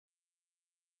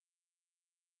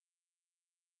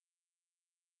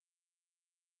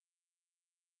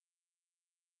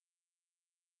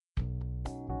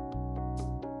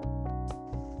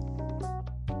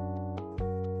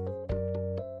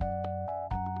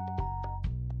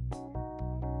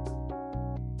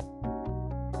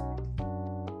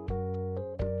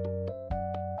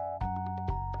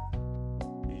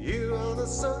the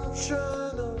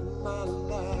sunshine of my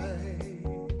life.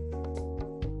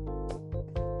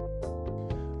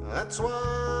 That's why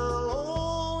I'll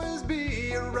always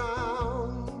be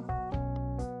around.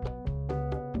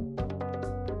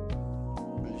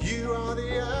 You are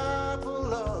the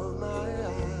apple of my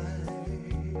eye.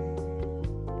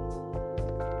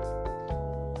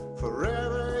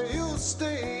 Forever you'll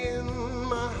stay in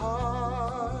my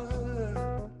heart.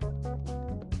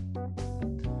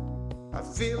 I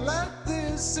feel like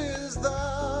this is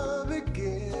the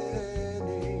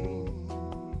beginning,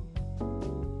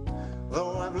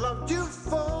 though I've loved you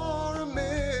for a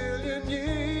million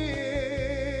years.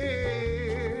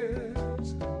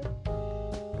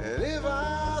 And if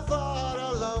I thought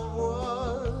our love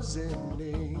was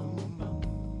ending,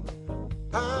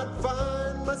 I'd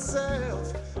find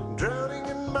myself drowning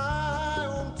in my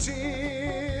own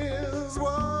tears.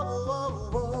 Whoa, whoa,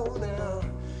 whoa, now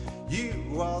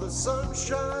you are the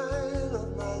sunshine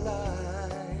of my life.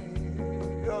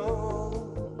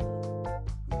 Oh,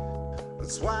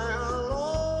 that's why I'll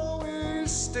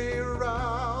always stay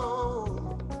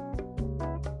around.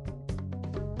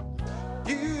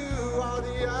 You are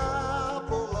the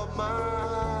apple of my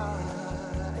eye.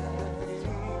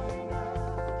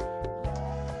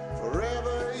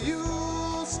 Forever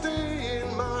you'll stay in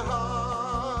my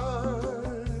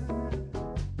heart.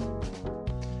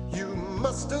 You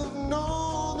must have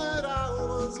known that I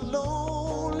was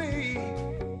lonely,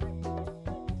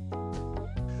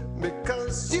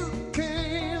 because you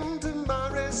came to my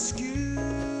rescue.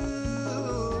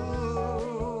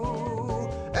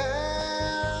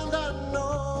 And I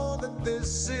know that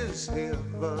this is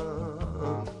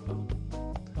heaven.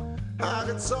 I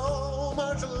got so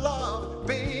much love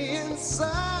be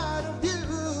inside of you.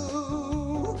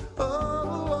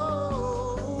 Oh,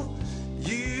 oh,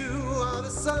 you are the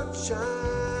sunshine